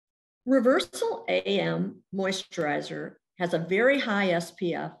Reversal AM moisturizer has a very high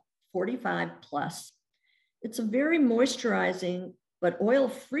SPF, 45 plus. It's a very moisturizing but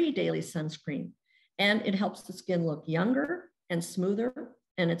oil-free daily sunscreen, and it helps the skin look younger and smoother,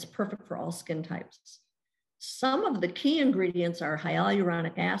 and it's perfect for all skin types. Some of the key ingredients are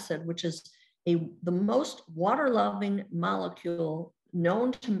hyaluronic acid, which is the most water-loving molecule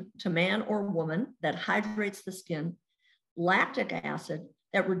known to man or woman that hydrates the skin, lactic acid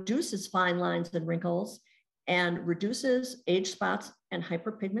that reduces fine lines and wrinkles and reduces age spots and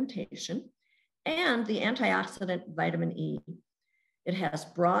hyperpigmentation, and the antioxidant vitamin E. It has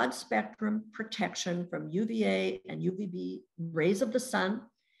broad spectrum protection from UVA and UVB rays of the sun.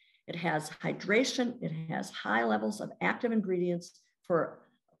 It has hydration. It has high levels of active ingredients for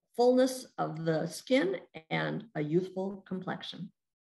fullness of the skin and a youthful complexion.